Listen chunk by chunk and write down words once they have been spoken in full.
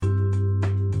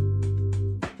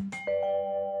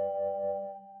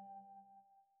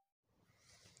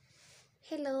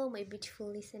Hello, my beautiful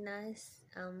listeners.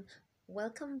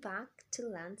 Welcome back to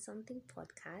Learn Something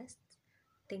podcast.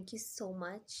 Thank you so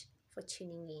much for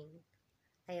tuning in.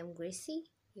 I am Gracie,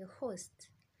 your host.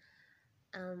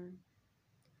 Um,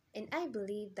 and I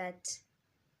believe that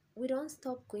we don't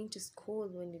stop going to school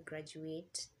when we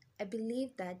graduate. I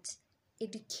believe that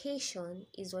education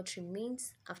is what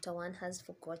remains after one has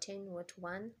forgotten what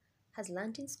one has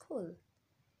learned in school.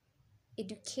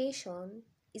 Education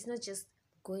is not just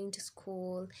going to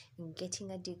school and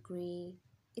getting a degree.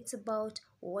 It's about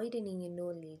widening your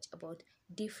knowledge about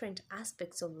different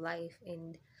aspects of life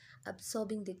and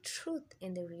absorbing the truth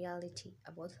and the reality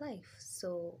about life.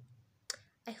 So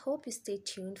I hope you stay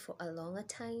tuned for a longer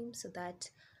time so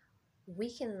that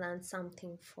we can learn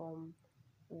something from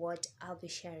what I'll be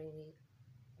sharing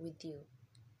with you.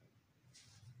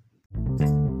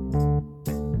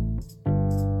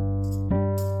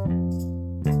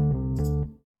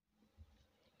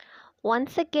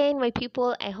 Once again, my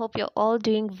people, I hope you're all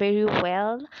doing very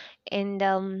well.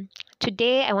 And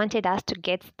today, I wanted us to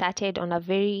get started on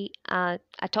a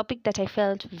topic that I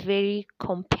felt very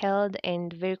compelled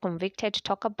and very convicted to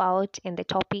talk about. And the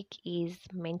topic is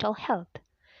mental health.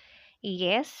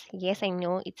 Yes, I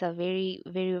know it's a very,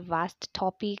 very vast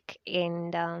topic,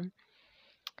 and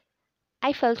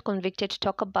I felt convicted to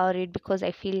talk about it because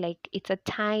I feel like it's a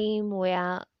time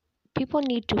where people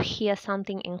need to hear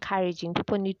something encouraging.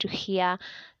 People need to hear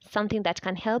something that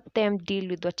can help them deal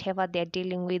with whatever they're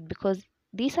dealing with because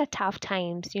these are tough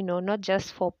times, not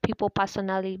just for people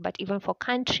personally, but even for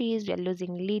countries. We're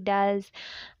losing leaders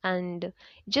and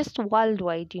just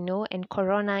worldwide, and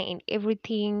Corona and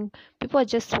everything. People are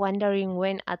just wondering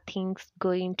when are things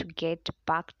going to get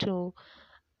back to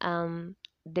um,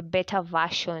 the better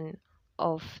version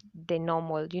of the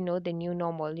normal, the new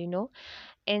normal,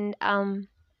 and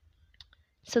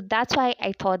so that's why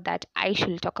I thought that I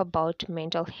should talk about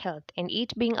mental health. And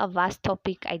it being a vast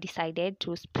topic, I decided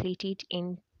to split it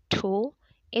in two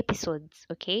episodes.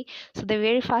 Okay. So the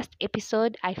very first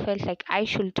episode, I felt like I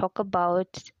should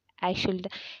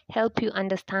help you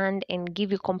understand and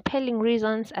give you compelling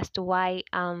reasons as to why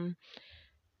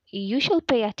you should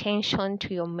pay attention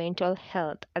to your mental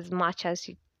health as much as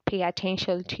you pay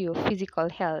attention to your physical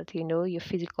health, your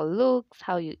physical looks,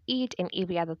 how you eat, and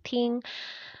every other thing.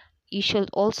 You should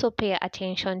also pay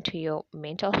attention to your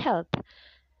mental health.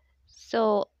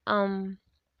 So,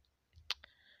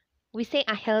 we say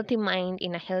a healthy mind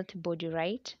in a healthy body,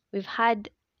 right?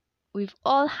 We've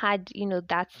all had,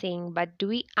 that saying, but do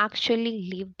we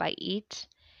actually live by it?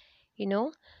 You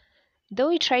know, though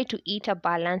we try to eat a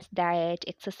balanced diet,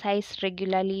 exercise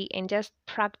regularly, and just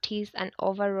practice an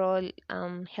overall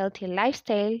healthy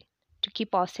lifestyle to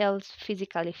keep ourselves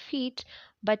physically fit,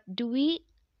 but do we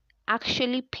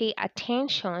actually pay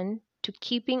attention to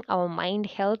keeping our mind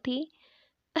healthy?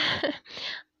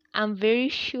 I'm very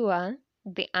sure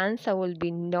the answer will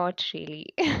be not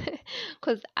really.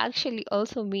 Because actually,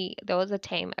 also me, there was a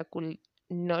time I could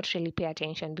not really pay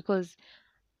attention because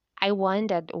I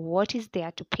wondered what is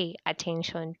there to pay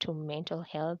attention to mental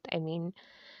health. I mean,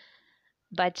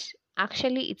 but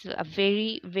actually, it's a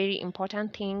very, very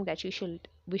important thing that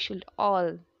we should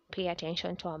all pay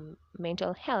attention to our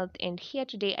mental health. And here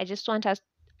today, I just want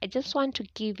to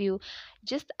give you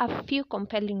just a few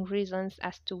compelling reasons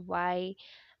as to why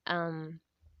um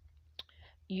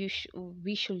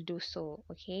we should do so.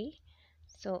 Okay,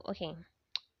 so okay,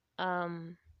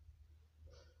 um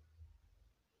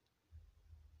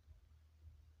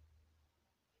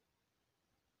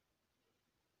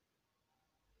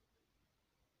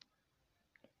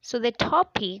so the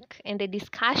topic and the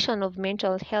discussion of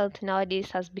mental health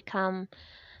nowadays has become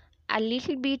a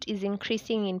little bit is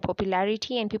increasing in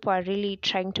popularity, and people are really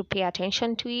trying to pay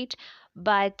attention to it,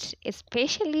 but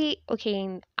especially okay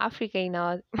in Africa, in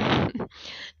our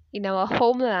in our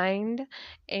homeland.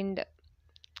 And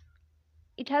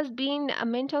it has been a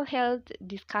mental health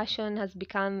discussion has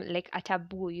become like a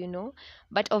taboo,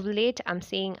 but of late I'm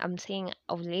saying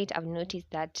of late I've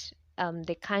noticed that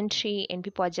the country and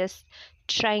people are just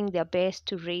trying their best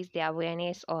to raise their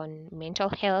awareness on mental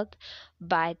health.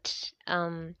 But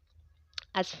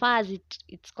as far as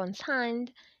it's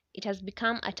concerned, it has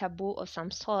become a taboo of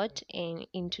some sort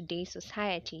in today's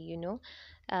society.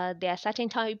 There are certain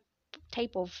type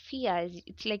of fears.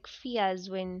 It's like fears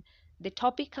when the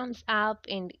topic comes up,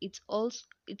 and it's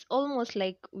almost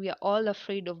like we are all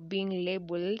afraid of being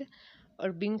labeled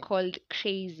or being called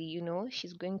crazy.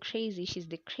 She's going crazy, she's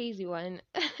the crazy one.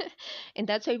 And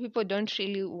that's why people don't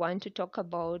really want to talk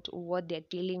about what they're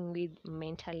dealing with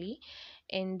mentally.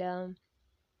 And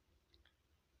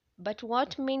but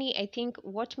what many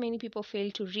people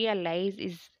fail to realize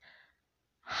is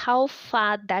how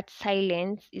far that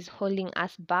silence is holding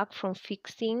us back from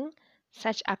fixing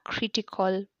such a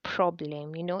critical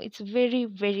problem. It's very,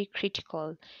 very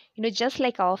critical. Just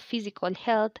like our physical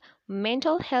health,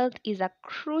 mental health is a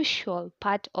crucial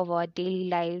part of our daily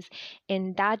lives,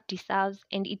 and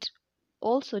it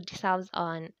also deserves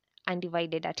an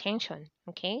undivided attention.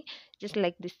 Okay, just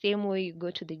like the same way you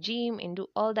go to the gym and do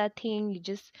all that thing, you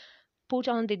just put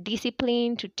on the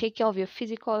discipline to take care of your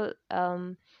physical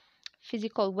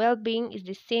well-being. Is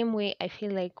the same way I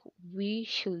feel like we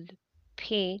should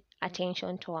pay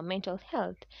attention to our mental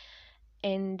health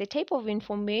and the type of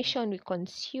information we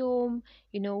consume,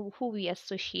 who we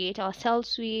associate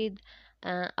ourselves with,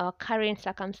 our current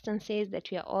circumstances that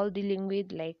we are all dealing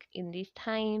with, like in these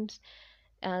times,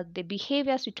 the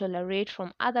behaviors we tolerate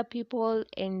from other people,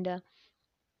 and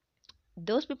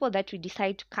those people that we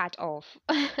decide to cut off.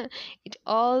 It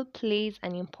all plays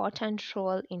an important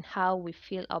role in how we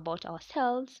feel about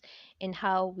ourselves and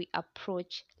how we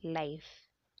approach life.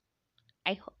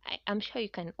 I'm sure you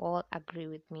can all agree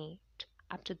with me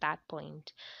up to that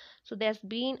point. So there's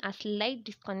been a slight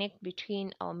disconnect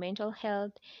between our mental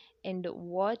health and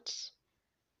what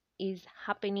is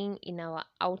happening in our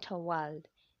outer world.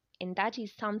 And that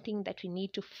is something that we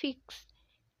need to fix.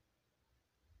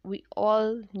 We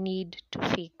all need to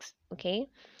fix, okay?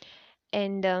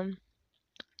 And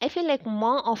I feel like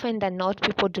more often than not,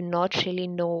 people do not really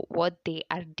know what they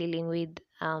are dealing with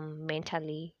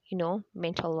mentally,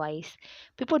 mental wise.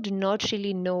 People do not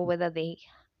really know whether they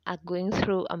are going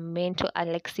through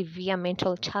like severe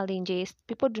mental challenges.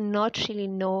 People do not really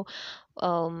know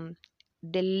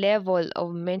the level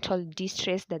of mental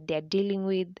distress that they're dealing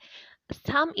with.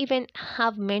 Some even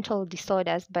have mental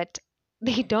disorders, but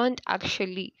they don't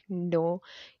actually know,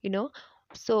 you know.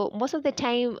 So most of the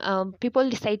time, people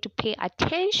decide to pay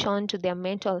attention to their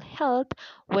mental health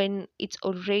when it's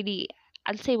already,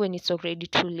 I'll say when it's already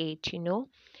too late,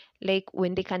 like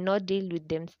when they cannot deal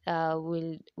with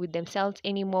with themselves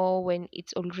anymore, when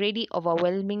it's already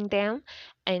overwhelming them,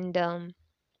 and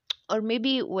or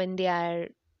maybe when they are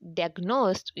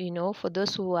diagnosed, for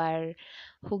those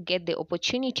who get the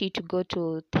opportunity to go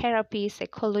to therapy,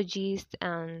 psychologists,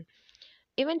 and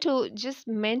even to just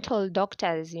mental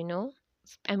doctors,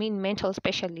 I mean mental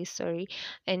specialists, sorry.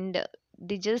 And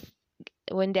they just,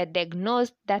 when they're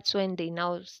diagnosed, that's when they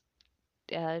now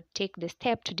take the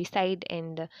step to decide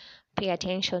and pay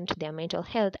attention to their mental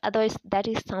health. Otherwise, that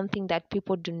is something that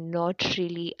people do not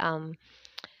really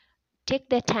take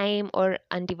the time or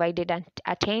undivided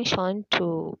attention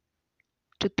to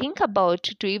think about,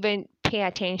 to even pay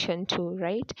attention to,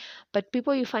 right? But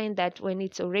people, you find that when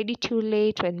it's already too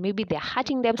late, when maybe they're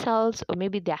hurting themselves or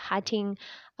maybe they're hurting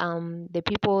the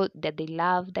people that they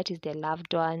love, that is their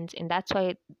loved ones, and that's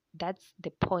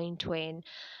the point when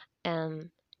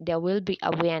um, there will be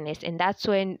awareness, and that's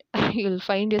when you'll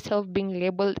find yourself being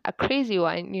labeled a crazy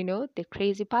one, the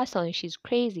crazy person. She's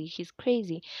crazy, he's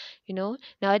crazy.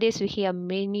 Nowadays we hear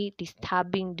many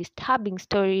disturbing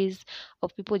stories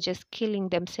of people just killing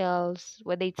themselves,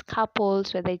 whether it's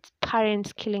couples, whether it's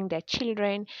parents killing their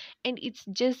children, and it's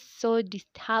just so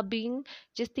disturbing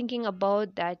just thinking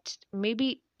about that.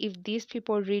 Maybe if these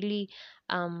people really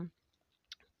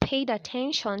paid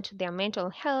attention to their mental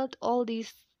health, all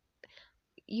these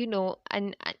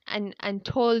and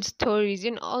untold stories,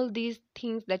 all these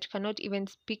things that you cannot even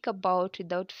speak about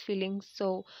without feeling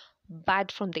so bad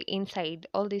from the inside,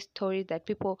 all these stories that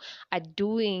people are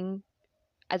doing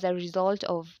as a result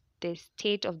of the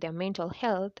state of their mental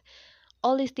health,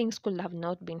 all these things could have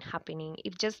not been happening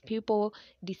if just people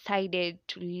decided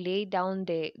to lay down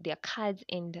their cards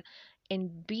and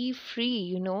be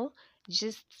free,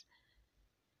 just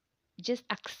just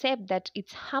accept that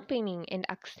it's happening, and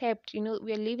accept,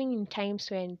 we're living in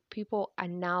times when people are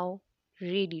now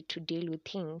ready to deal with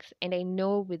things. And I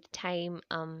know with time,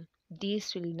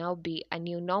 this will now be a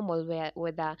new normal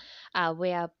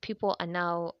where people are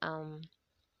now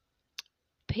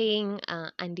paying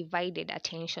undivided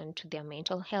attention to their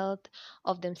mental health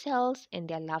of themselves and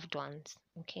their loved ones.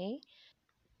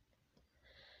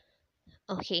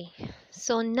 Okay,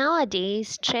 so nowadays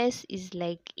stress is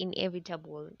like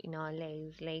inevitable in our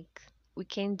lives. Like we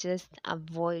can't just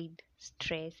avoid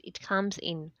stress. It comes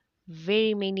in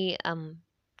very many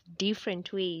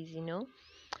different ways,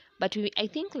 But I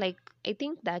think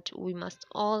that we must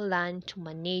all learn to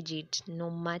manage it no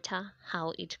matter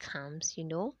how it comes,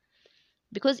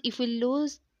 Because if we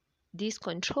lose this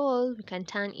control, we can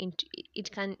turn into it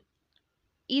can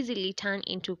easily turn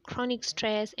into chronic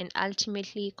stress and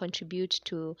ultimately contribute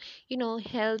to,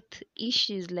 health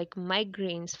issues like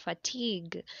migraines,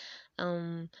 fatigue,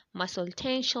 muscle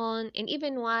tension, and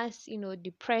even worse,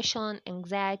 depression,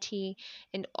 anxiety,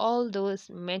 and all those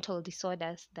mental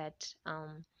disorders that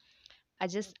are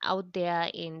just out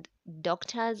there, and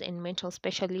doctors and mental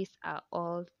specialists are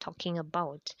all talking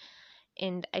about.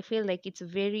 And I feel like it's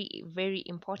very, very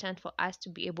important for us to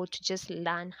be able to just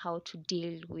learn how to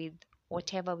deal with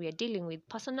whatever we are dealing with.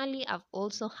 Personally, I've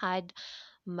also had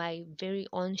my very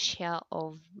own share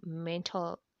of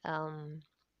mental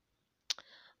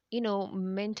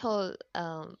mental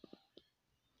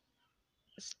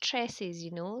stresses,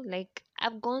 like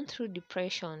I've gone through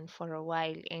depression for a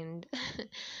while, and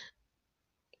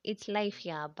it's life,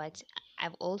 yeah, but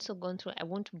I've also gone through, I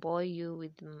won't bore you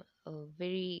with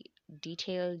very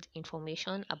detailed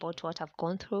information about what I've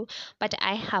gone through, but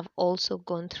I have also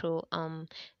gone through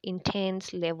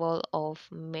intense level of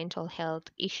mental health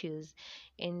issues.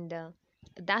 And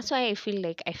that's why I feel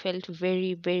like I felt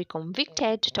very, very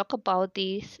convicted to talk about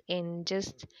this, and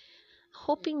just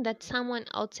hoping that someone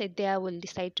outside there will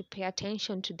decide to pay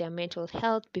attention to their mental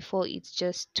health before it's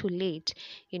just too late,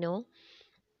 you know.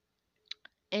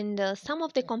 And some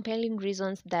of the compelling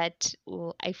reasons that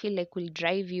I feel like will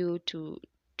drive you to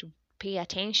pay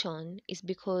attention is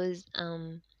because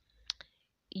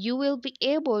you will be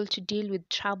able to deal with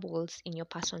troubles in your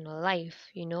personal life,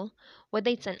 whether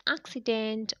it's an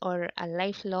accident or a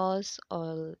life loss,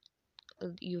 or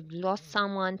you've lost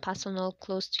someone personal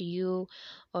close to you,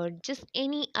 or just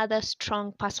any other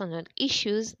strong personal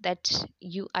issues that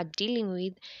you are dealing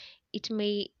with. It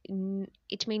may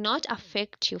not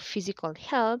affect your physical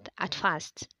health at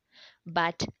first,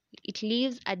 but it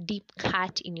leaves a deep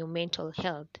cut in your mental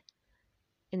health,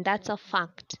 and that's a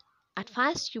fact. At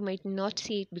first you might not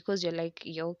see it because you're like,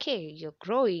 you're okay, you're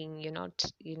growing, you're not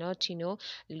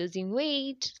losing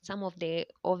weight, some of the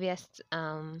obvious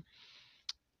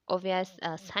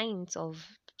signs of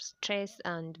stress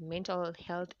and mental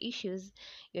health issues.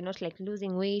 You're not like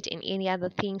losing weight and any other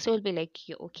thing, so it'll be like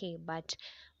you're okay. But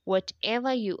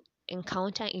whatever you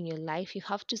encounter in your life, you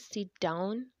have to sit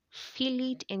down,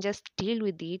 feel it, and just deal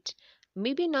with it.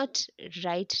 Maybe not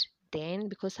right then,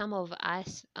 because some of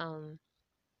us,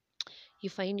 you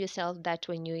find yourself that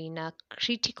when you're in a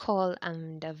critical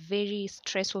and a very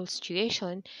stressful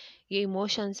situation, your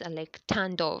emotions are like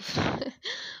turned off.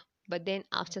 But then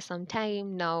after some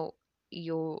time, now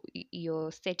your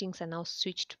settings are now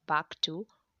switched back to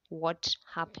what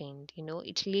happened.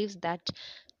 It leaves that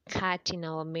cut in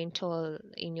your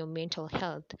mental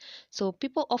health. So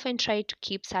people often try to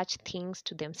keep such things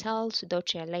to themselves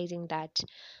without realizing that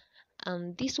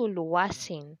this will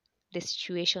worsen the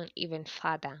situation even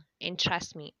further. And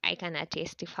trust me, I can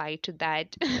testify to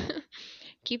that.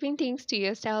 Keeping things to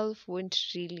yourself won't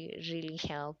really, really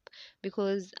help,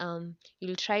 because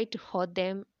you'll try to hoard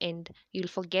them and you'll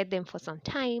forget them for some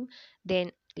time.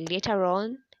 Then later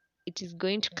on, it is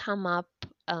going to come out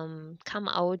and come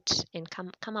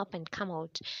up and come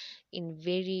out in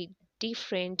very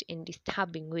different and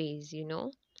disturbing ways.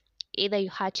 Either you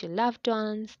hurt your loved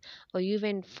ones, or you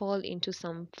even fall into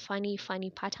some funny, funny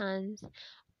patterns.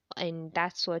 And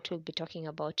that's what we'll be talking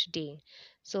about today.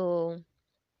 So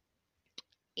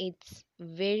it's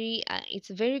very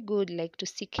good, like, to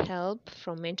seek help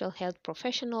from mental health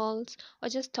professionals, or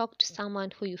just talk to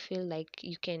someone who you feel like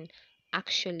you can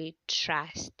actually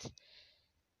trust.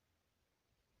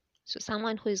 So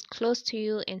someone who is close to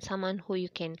you and someone who you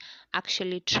can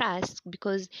actually trust,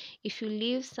 because if you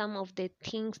leave some of the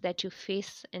things that you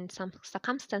face and some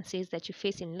circumstances that you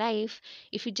face in life,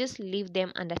 if you just leave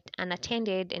them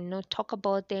unattended and not talk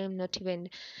about them, not even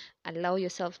allow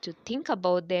yourself to think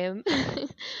about them,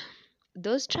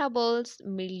 those troubles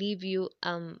may leave you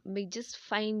may just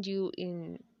find you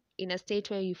in a state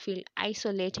where you feel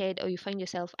isolated, or you find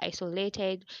yourself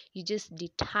isolated. You just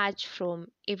detach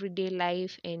from everyday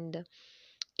life, and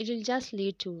it will just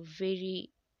lead to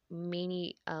very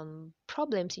many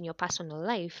problems in your personal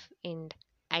life. And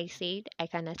I said I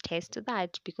can attest to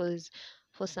that, because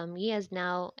for some years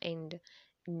now, and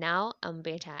now I'm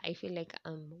better. I feel like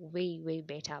I'm way, way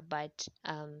better. But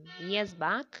years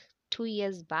back, 2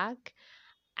 years back,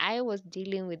 I was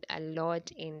dealing with a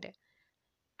lot, and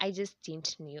I just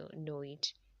didn't know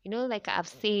it. Like I've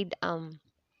said,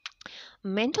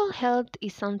 mental health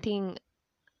is something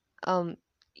um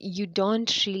you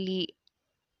don't really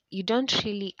you don't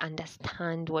really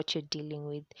understand what you're dealing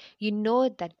with. You know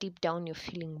that deep down you're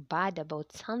feeling bad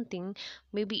about something.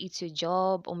 Maybe it's your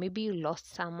job, or maybe you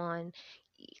lost someone,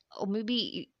 or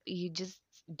maybe you just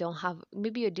don't have,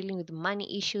 maybe you're dealing with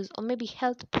money issues or maybe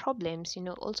health problems.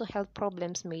 Also health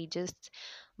problems may just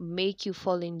make you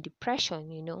fall in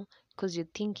depression, because you're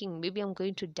thinking maybe I'm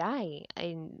going to die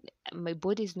and my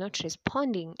body is not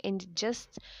responding, and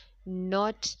just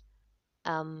not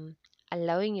um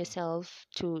allowing yourself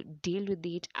to deal with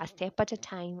it a step at a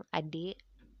time, a day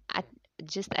at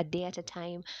just a day at a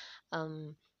time.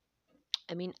 um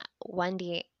I mean, one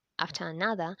day after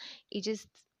another, it just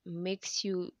makes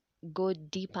you go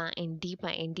deeper and deeper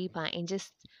and deeper and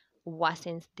just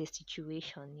worsens the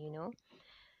situation.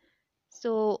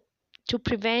 So, to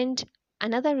prevent,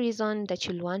 another reason that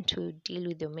you'll want to deal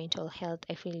with your mental health,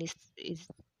 I feel, is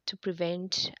to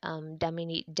prevent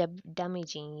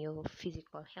damaging your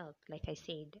physical health. Like I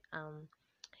said,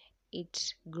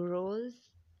 it grows,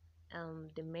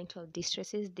 the mental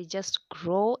distresses, they just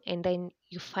grow, and then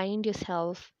you find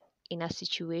yourself in a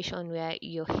situation where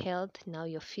your health, now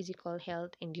your physical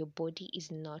health and your body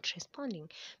is not responding,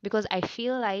 because I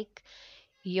feel like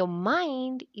your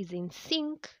mind is in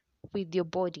sync with your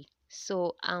body.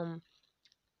 So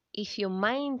if your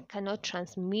mind cannot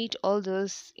transmit all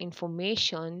those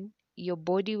information, your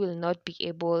body will not be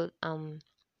able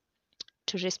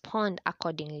to respond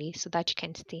accordingly so that you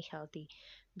can stay healthy,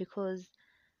 because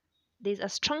there's a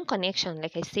strong connection,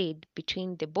 like I said,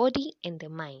 between the body and the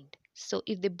mind. So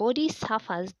if the body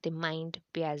suffers, the mind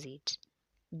bears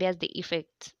the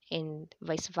effects, and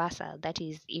vice versa. That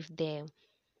is, if the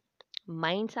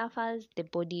mind suffers, the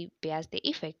body bears the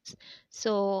effects.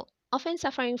 So often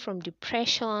suffering from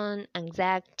depression,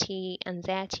 anxiety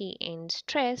and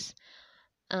stress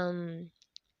um,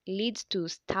 leads to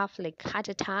stuff like heart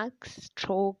attacks,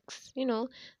 strokes,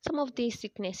 some of these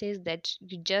sicknesses that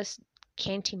you just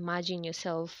can't imagine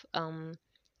yourself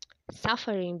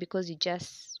suffering, because you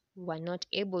just were not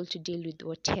able to deal with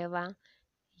whatever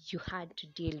you had to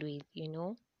deal with.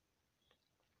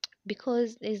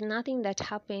 Because there's nothing that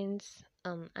happens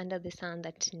under the sun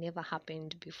that never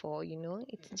happened before.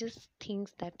 It's just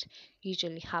things that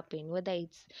usually happen, whether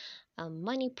it's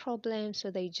money problems,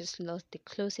 whether you just lost the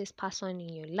closest person in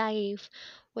your life,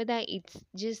 whether it's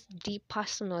just deep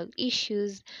personal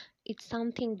issues. It's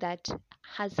something that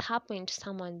has happened to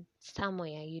someone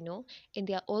somewhere, and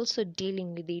they're also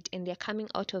dealing with it, and they're coming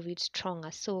out of it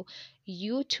stronger. So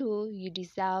you too, you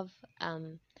deserve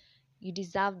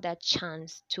that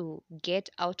chance to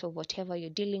get out of whatever you're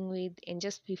dealing with and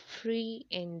just be free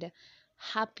and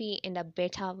happy and a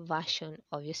better version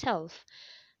of yourself.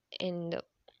 And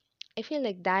I feel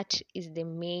like that is the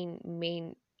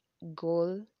main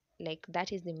goal. Like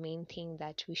that is the main thing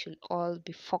that we should all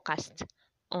be focused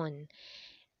on.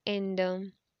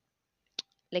 And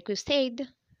like we said,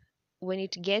 when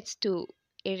it gets to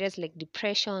areas like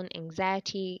depression,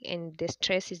 anxiety, and the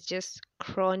stress is just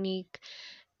chronic,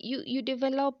 you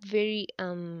develop very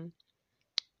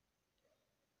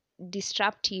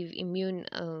disruptive immune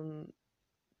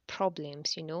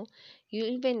problems. You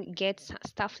even get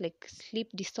stuff like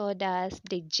sleep disorders,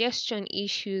 digestion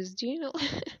issues. Do you know?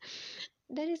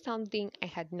 That is something I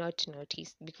had not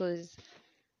noticed, because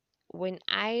when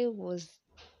I was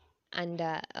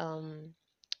under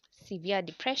severe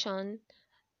depression,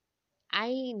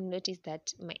 I noticed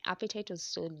that my appetite was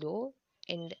so low,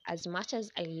 and as much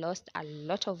as I lost a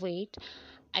lot of weight,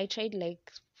 I tried,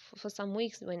 like, for some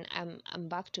weeks, when I'm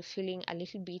back to feeling a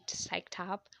little bit psyched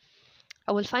up,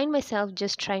 I will find myself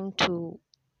just trying to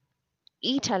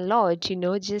eat a lot,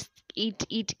 just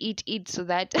eat so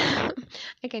that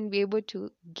I can be able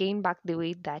to gain back the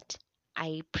weight that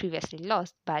I previously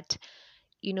lost. But,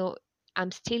 you know,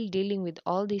 I'm still dealing with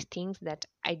all these things that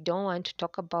I don't want to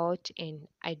talk about, and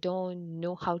I don't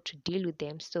know how to deal with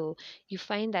them. So you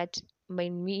find that my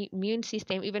immune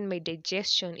system, even my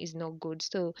digestion, is not good.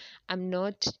 So I'm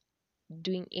not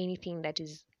doing anything that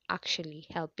is actually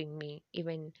helping me,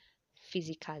 even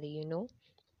physically.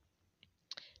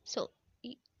 So,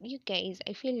 you guys,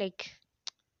 I feel like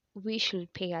we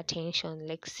should pay attention,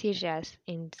 like serious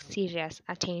and serious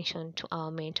attention to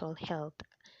our mental health.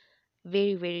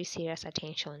 Very, very serious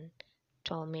attention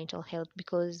to our mental health,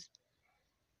 because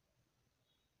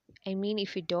I mean,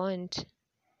 if we don't,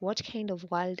 what kind of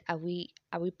world are we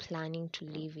planning to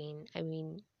live in? I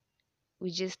mean,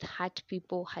 we just hurt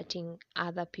people, hurting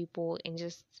other people, and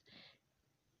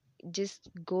just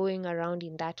going around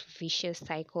in that vicious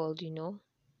cycle.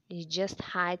 You just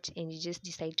hurt, and you just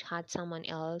decide to hurt someone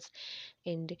else,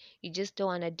 and you just don't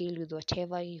want to deal with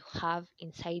whatever you have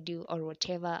inside you, or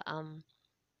whatever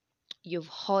you've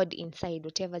heard inside,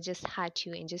 whatever just hurt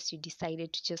you, and just you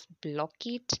decided to just block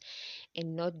it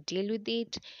and not deal with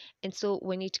it. And so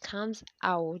when it comes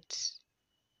out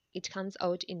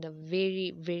in a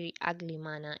very, very ugly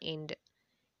manner, and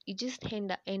you just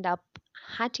end up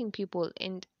hurting people,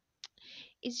 and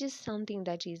it's just something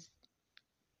that is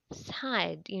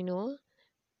sad,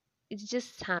 it's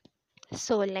just sad.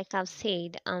 So like I've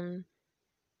said,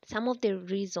 some of the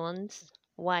reasons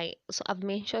why, so I've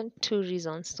mentioned two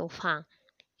reasons so far.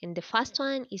 And the first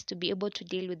one is to be able to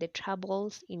deal with the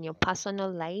troubles in your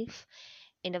personal life.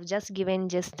 And I've just given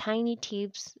just tiny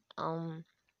tips on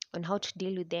how to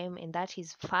deal with them. And that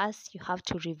is, first, you have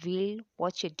to reveal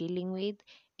what you're dealing with,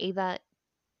 either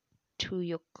to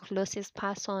your closest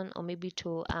person, or maybe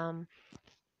to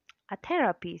a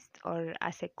therapist or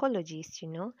a psychologist,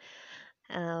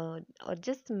 or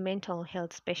just mental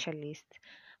health specialist,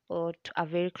 or to a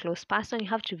very close person. You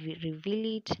have to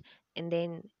reveal it, and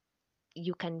then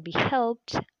you can be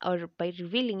helped, or by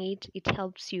revealing it, it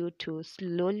helps you to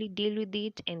slowly deal with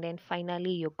it, and then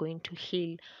finally you're going to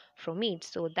heal from it.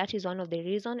 So that is one of the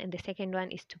reason. And the second one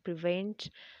is to prevent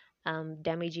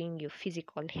damaging your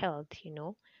physical health,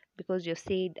 because you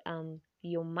said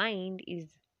your mind is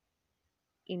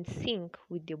in sync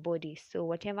with your body. So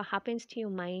whatever happens to your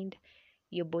mind,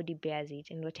 your body bears it,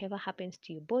 and whatever happens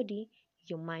to your body,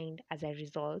 your mind as a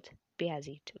result bears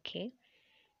it. Okay.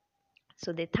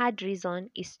 So the third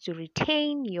reason is to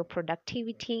retain your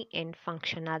productivity and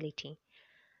functionality.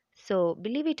 So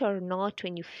believe it or not,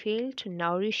 when you fail to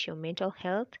nourish your mental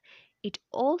health, it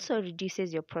also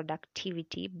reduces your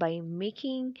productivity by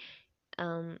making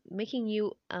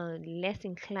you less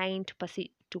inclined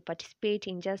to participate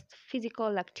in just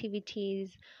physical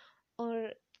activities,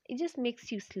 or it just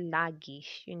makes you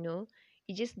sluggish. You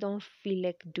just don't feel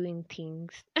like doing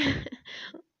things.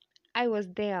 I was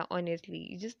there, honestly.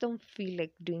 You just don't feel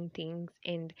like doing things,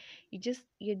 and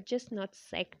you're just not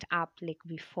psyched up like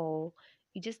before.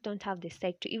 You just don't have the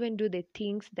psych to even do the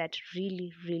things that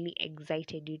really, really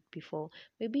excited you before.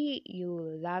 Maybe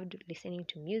you loved listening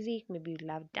to music, maybe you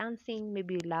loved dancing,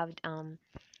 maybe you loved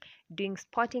doing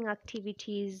sporting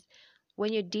activities.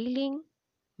 When you're dealing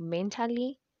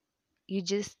mentally, you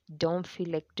just don't feel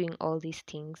like doing all these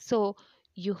things. So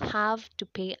you have to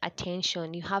pay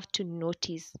attention. You have to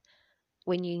notice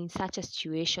when you're in such a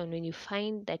situation, when you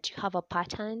find that you have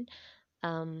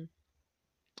um,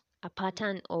 a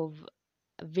pattern of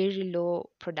very low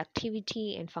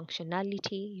productivity and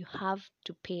functionality, you have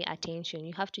to pay attention.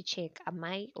 You have to check, am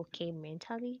I okay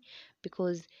mentally?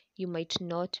 Because you might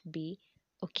not be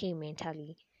okay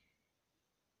mentally.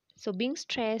 So, being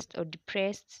stressed or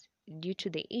depressed due to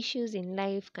the issues in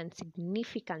life can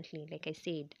significantly, like I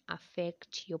said,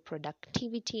 affect your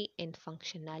productivity and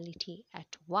functionality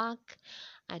at work,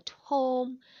 at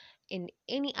home, in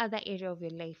any other area of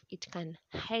your life. It can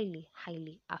highly,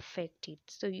 highly affect it.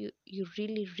 So, you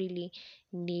really, really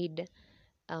need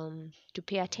to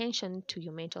pay attention to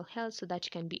your mental health so that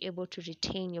you can be able to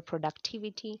retain your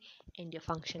productivity and your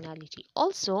functionality.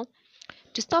 Also,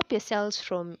 to stop yourself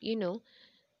from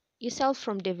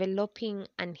developing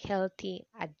unhealthy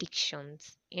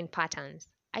addictions and patterns.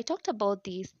 I talked about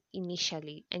this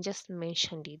initially and just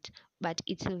mentioned it, but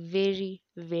it's very,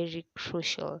 very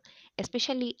crucial,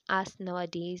 especially us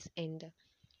nowadays and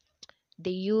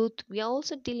the youth. We are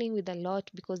also dealing with a lot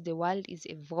because the world is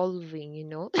evolving.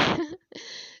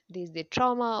 There's the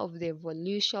trauma of the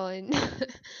evolution,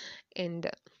 and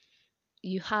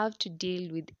you have to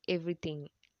deal with everything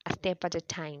a step at a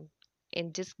time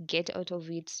and just get out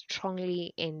of it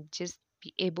strongly and just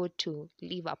be able to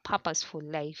live a purposeful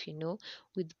life,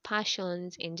 with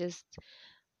passions, and just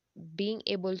being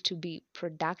able to be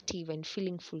productive and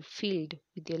feeling fulfilled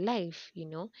with your life.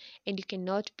 And you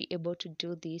cannot be able to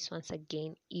do this once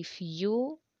again if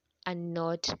you are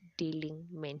not dealing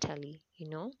mentally.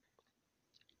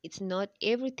 It's not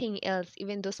everything else,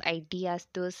 even those ideas,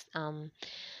 um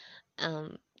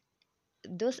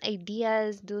those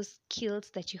skills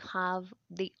that you have,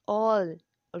 they all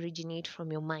originate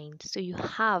from your mind. So you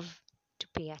have to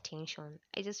pay attention.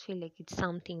 I just feel like it's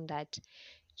something that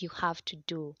you have to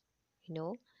do, you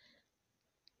know.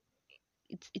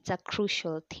 It's a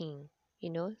crucial thing.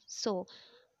 So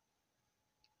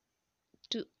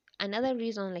to another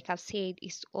reason, like I've said,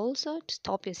 is also to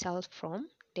stop yourself from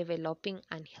developing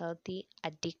unhealthy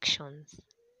addictions.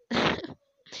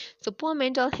 So poor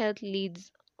mental health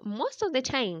leads, most of the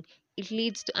time, it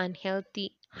leads to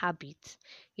unhealthy habits,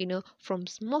 from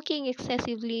smoking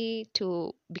excessively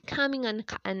to becoming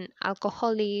an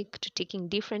alcoholic to taking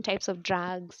different types of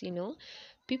drugs.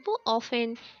 People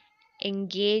often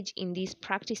engage in these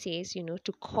practices,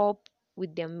 to cope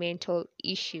with their mental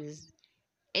issues.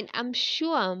 And I'm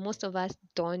sure most of us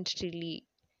don't really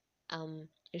um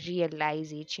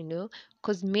realize it,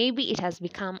 because maybe it has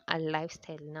become a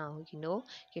lifestyle now. You're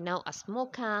now a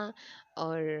smoker,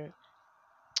 or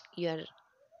you're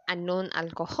a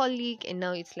non-alcoholic, and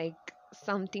now it's like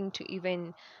something to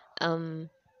even um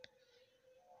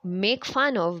make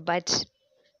fun of. But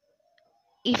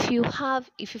if you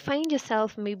find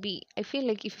yourself, maybe I feel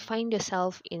like if you find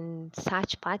yourself in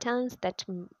such patterns that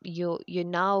you're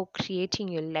now creating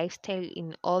your lifestyle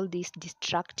in all these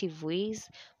destructive ways,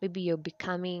 maybe you're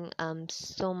becoming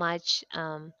so much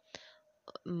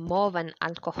more of an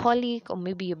alcoholic, or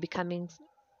maybe you're becoming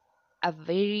a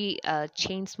very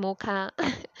chain smoker.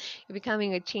 You're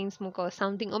becoming a chain smoker or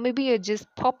something, or maybe you're just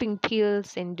popping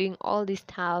pills and doing all this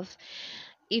stuff.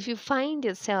 If you find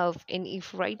yourself, and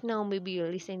if right now maybe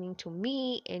you're listening to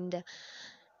me, and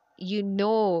you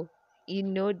know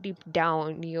deep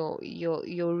down you're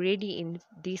already in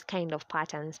these kind of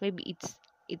patterns, maybe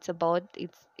it's about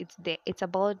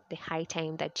the high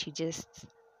time that you just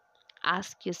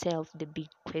ask yourself the big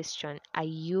question: are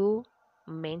you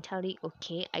mentally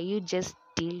okay? Are you just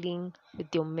dealing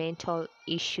with your mental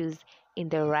issues in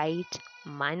the right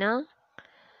manner?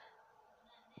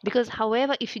 Because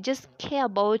however, if you just care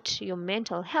about your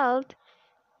mental health,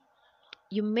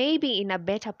 you may be in a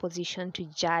better position to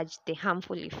judge the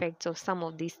harmful effects of some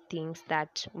of these things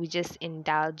that we just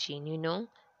indulge in,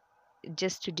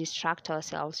 just to distract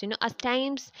ourselves. As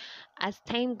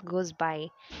time goes by,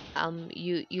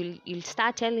 you'll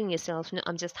start telling yourself, no,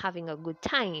 I'm just having a good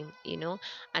time,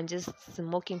 I'm just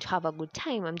smoking to have a good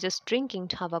time, I'm just drinking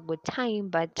to have a good time.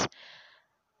 But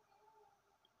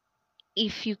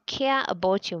if you care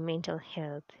about your mental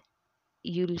health,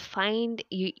 you'll find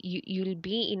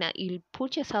you'll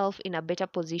put yourself in a better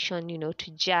position,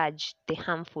 to judge the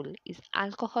harmful. Is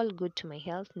alcohol good to my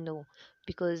health? No.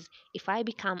 Because if I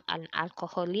become an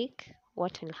alcoholic,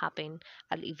 what will happen?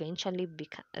 I'll eventually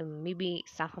become, maybe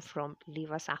suffer from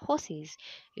liver cirrhosis,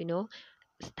 you know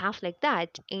stuff like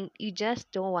that. And you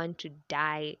just don't want to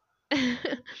die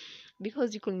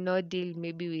because you could not deal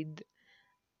maybe with,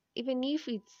 even if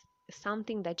it's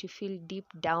something that you feel deep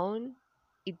down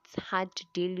it's hard to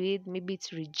deal with. Maybe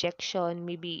it's rejection,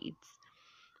 maybe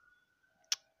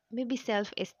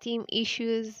self-esteem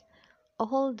issues.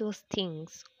 All those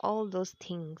things,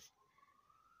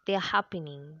 they're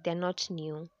happening. They're not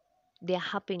new. They're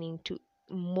happening to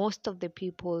most of the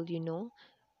people.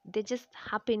 They're just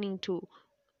happening to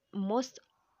most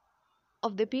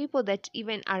of the people that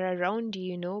even are around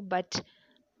you, but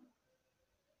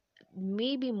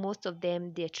maybe most of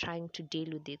them, they're trying to deal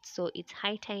with it. So it's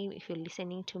high time, if you're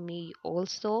listening to me, you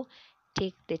also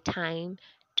take the time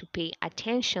to pay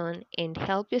attention and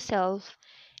help yourself,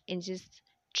 and just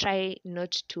try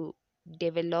not to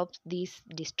develop these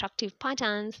destructive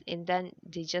patterns, and then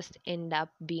they just end up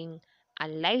being a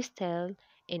lifestyle,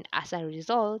 and as a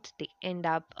result they end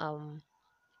up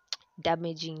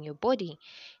damaging your body.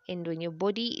 And when your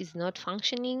body is not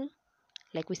functioning,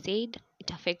 like we said, it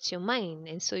affects your mind,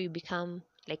 and so you become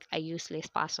like a useless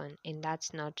person, and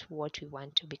that's not what we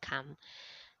want to become.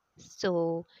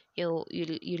 So you'll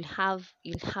have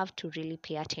to really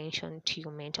pay attention to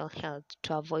your mental health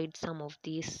to avoid some of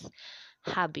these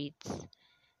habits.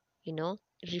 you know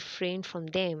Refrain from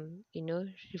them.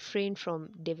 Refrain from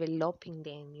developing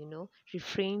them.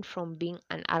 Refrain from being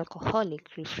an alcoholic.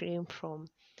 Refrain from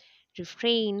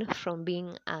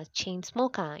being a chain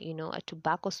smoker, a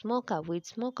tobacco smoker, weed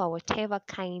smoker, whatever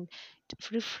kind.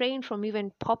 Refrain from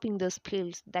even popping those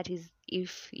pills. That is,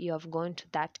 if you have gone to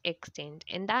that extent.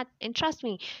 And trust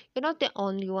me, you're not the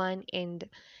only one. And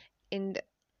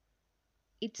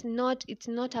it's not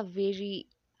a very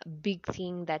big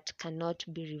thing that cannot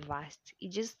be reversed. You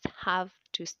just have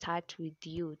to start with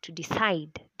you to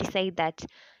decide that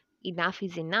enough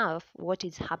is enough. What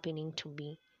is happening to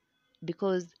me?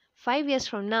 Because 5 years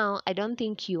from now, I don't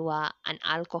think you are an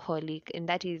alcoholic, and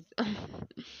that is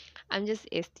I'm just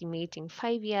estimating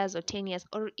 5 years or 10 years,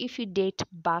 or if you date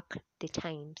back the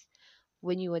times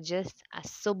when you were just a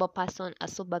sober person, a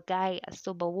sober guy, a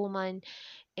sober woman.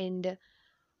 And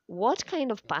what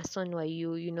kind of person were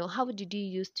you? How did you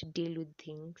used to deal with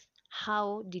things?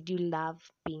 How did you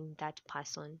love being that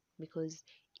person? Because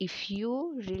if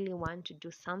you really want to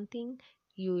do something,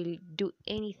 you will do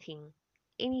anything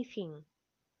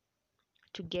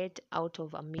to get out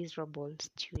of a miserable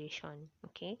situation.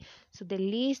 Okay, so the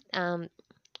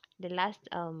last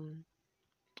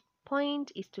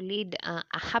point is to lead a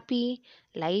happy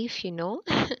life,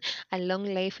 a long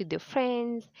life with your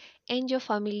friends and your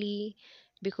family,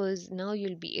 because now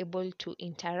you'll be able to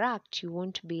interact. You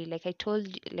won't be like I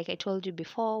told you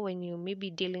before. When you may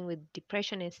be dealing with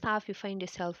depression and stuff, you find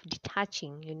yourself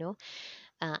detaching,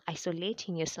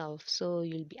 isolating yourself. So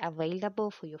you'll be available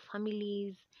for your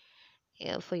family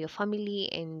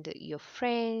and your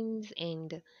friends,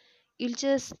 and you'll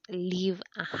just live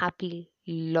a happy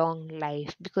long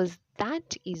life, because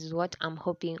that is what I'm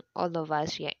hoping all of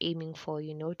us we are aiming for,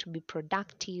 to be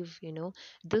productive,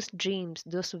 those dreams,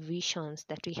 those visions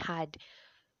that we had,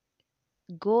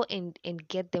 go and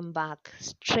get them back,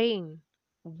 strain,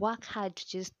 work hard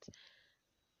to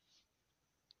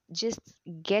just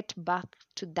get back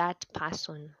to that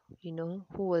person,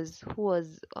 who was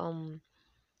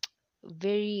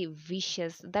very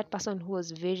vicious, that person who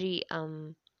was very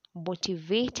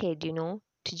motivated,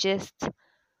 to just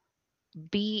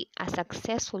be a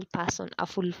successful person, a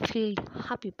fulfilled,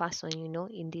 happy person,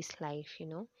 in this life,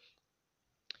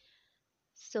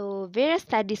 So various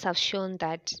studies have shown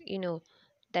that,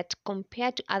 that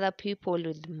compared to other people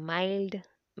with mild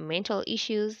mental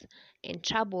issues and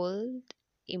troubled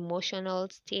emotional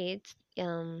states,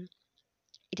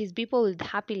 it is people with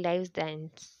happy lives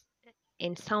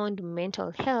and sound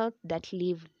mental health that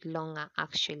live longer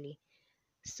actually.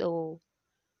 So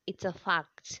it's a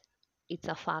fact. It's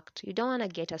a fact. You don't want to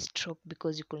get a stroke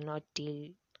because you could not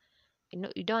deal.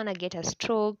 You don't want to get a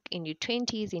stroke in your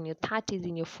 20s, in your 30s,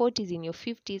 in your 40s, in your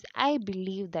 50s. I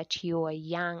believe that you are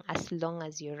young as long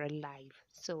as you're alive.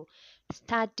 So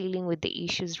start dealing with the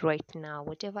issues right now.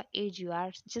 Whatever age you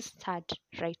are, just start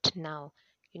right now.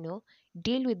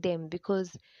 Deal with them,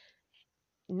 because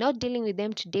not dealing with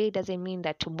them today doesn't mean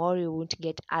that tomorrow you won't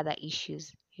get other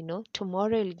issues.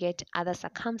 Tomorrow you'll get other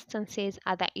circumstances,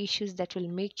 other issues that will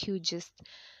make you just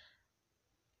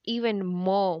even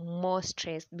more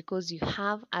stressed, because you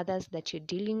have others that you're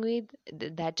dealing with,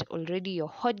 that already you're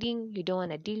holding, you don't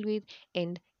want to deal with,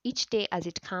 and each day as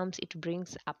it comes, it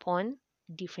brings upon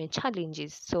different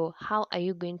challenges. So how are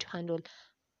you going to handle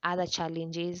other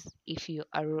challenges if you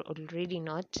are already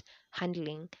not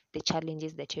handling the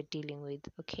challenges that you're dealing with?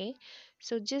 Okay,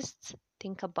 so just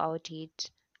think about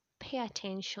it, pay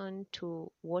attention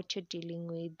to what you're dealing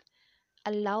with,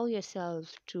 allow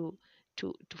yourself to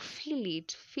feel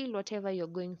it, feel whatever you're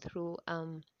going through,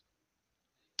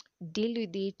 deal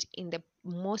with it in the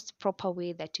most proper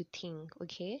way that you think,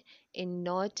 okay, and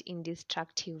not in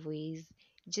destructive ways.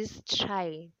 Just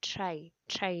try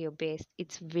your best.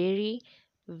 It's very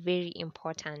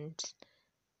important.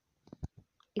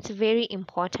 It's very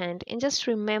important. And just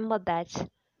remember that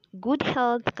good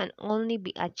health can only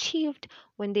be achieved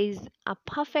when there is a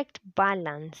perfect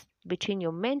balance between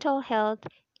your mental health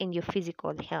and your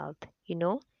physical health.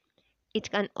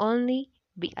 It can only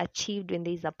be achieved when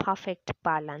there is a perfect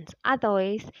balance.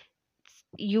 Otherwise,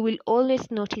 you will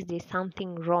always notice there's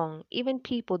something wrong. Even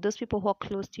those people who are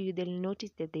close to you, they'll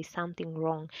notice that there's something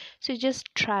wrong. So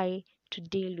just try to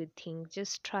deal with things.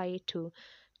 Just try to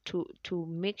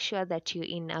make sure that you're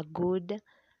in a good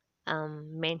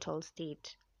mental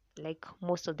state, like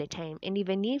most of the time. And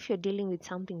even if you're dealing with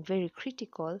something very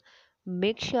critical,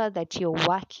 make sure that you're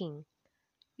working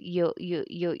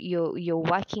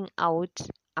out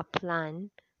a plan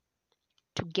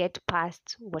to get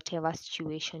past whatever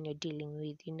situation you're dealing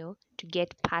with, to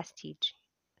get past it,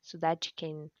 so that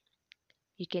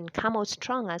you can come out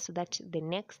stronger, so that the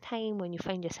next time when you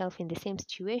find yourself in the same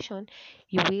situation,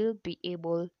 you will be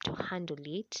able to handle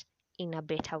it in a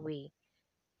better way,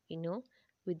 you know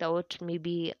without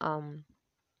maybe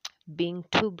being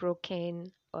too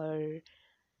broken, or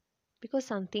because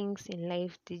some things in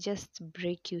life, they just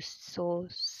break you so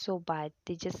bad.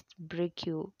 They just break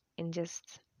you, and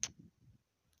just,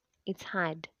 it's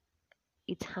hard.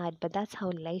 It's hard, but that's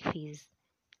how life is.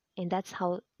 And that's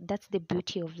the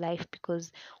beauty of life,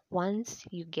 because once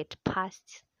you get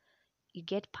past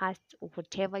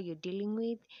whatever you're dealing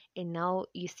with, and now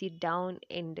you sit down,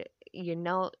 and you're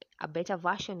now a better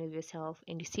version of yourself,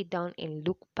 and you sit down and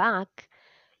look back,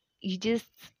 you just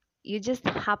you're just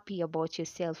happy about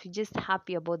yourself. You're just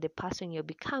happy about the person you're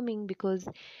becoming, because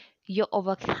you're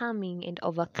overcoming and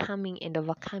overcoming and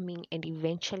overcoming, and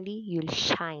eventually you'll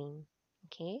shine.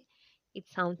 Okay,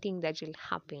 it's something that will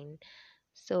happen.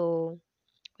 So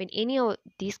when any of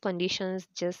these conditions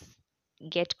just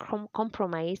get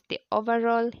compromised, your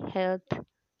overall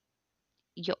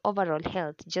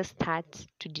health just starts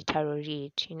to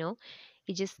deteriorate. You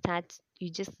just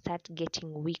start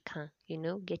getting weaker,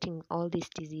 getting all these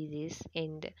diseases,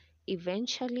 and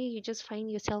eventually you just find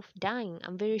yourself dying.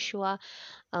 I'm very sure,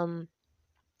 um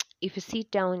if you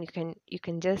sit down, you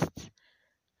can just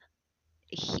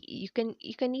you can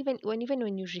even when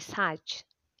you research,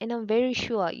 and I'm very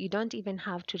sure you don't even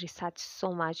have to research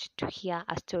so much to hear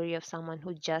a story of someone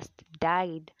who just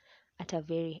died at a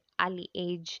very early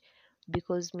age,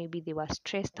 because maybe they were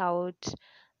stressed out,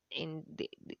 and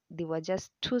they were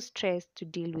just too stressed to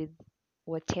deal with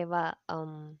whatever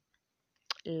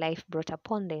life brought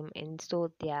upon them, and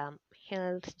so their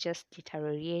health just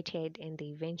deteriorated and they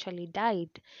eventually died.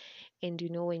 And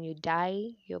when you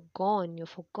die, you're gone, you're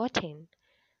forgotten.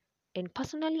 And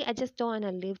personally, I just don't want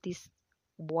to live this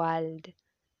world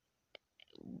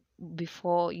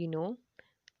before,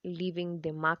 leaving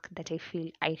the mark that I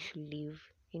feel I should leave,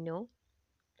 you know.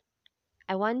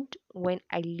 I want when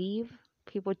I leave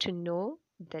people to know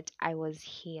that I was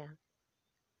here.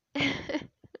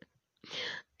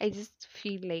 I just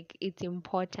feel like it's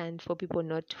important for people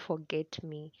not to forget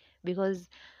me because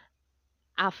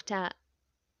after,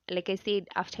 like I said,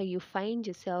 after you find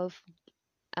yourself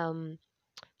um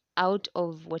out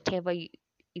of whatever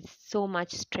is so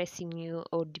much stressing you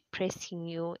or depressing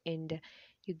you, and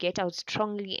you get out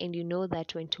strongly, and you know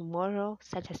that when tomorrow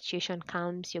such a situation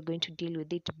comes, you're going to deal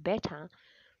with it better.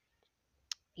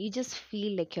 You just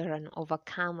feel like you're an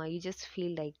overcomer. You just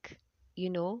feel like, you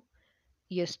know,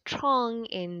 you're strong,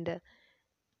 and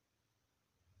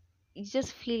you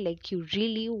just feel like you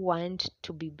really want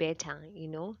to be better,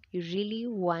 you really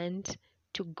want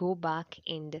to go back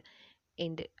and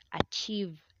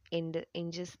achieve and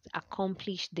just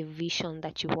accomplish the vision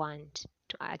that you want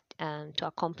to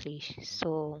accomplish.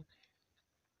 So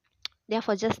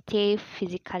therefore, just stay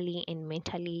physically and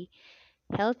mentally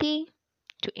healthy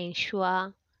to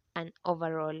ensure an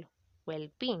overall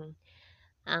well-being.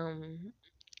 um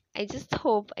I just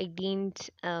hope I didn't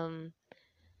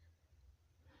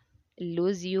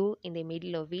lose you in the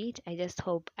middle of it. I just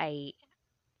hope I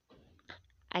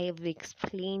have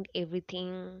explained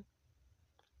everything.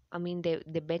 I mean,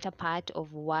 the better part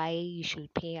of why you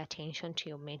should pay attention to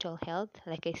your mental health.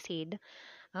 Like I said,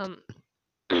 um,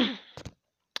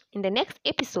 in the next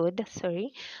episode,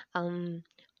 sorry,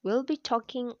 we'll be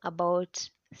talking about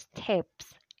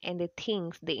steps and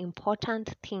the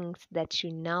important things that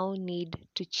you now need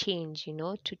to change,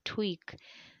 to tweak,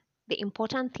 the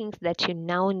important things that you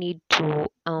now need to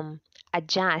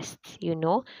adjust,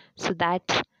 so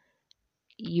that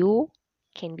you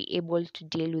can be able to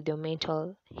deal with your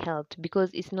mental health,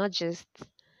 because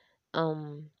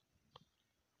um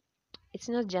it's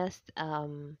not just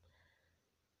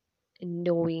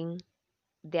knowing.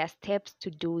 There are steps to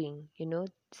doing,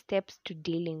 steps to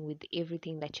dealing with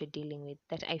everything that you're dealing with,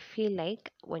 that I feel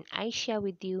like when I share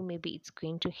with you, maybe it's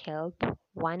going to help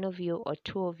one of you or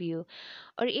two of you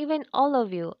or even all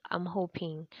of you, I'm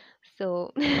hoping.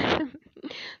 So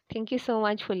thank you so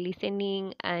much for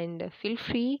listening, and feel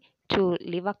free to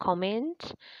leave a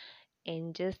comment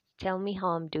and just tell me how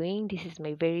I'm doing. This is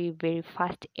my very, very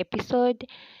first episode,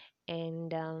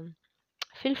 and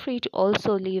feel free to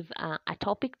also leave a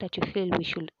topic that you feel we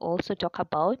should also talk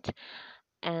about,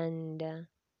 and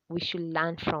we should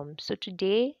learn from. So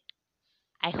today,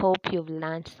 I hope you've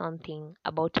learned something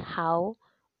about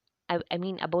I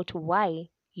mean, about why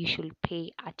you should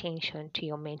pay attention to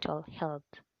your mental health.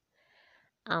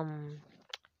 Um,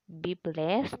 be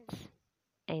blessed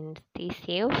and stay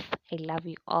safe. I love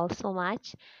you all so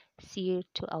much. See you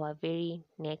to our very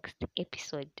next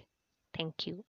episode. Thank you.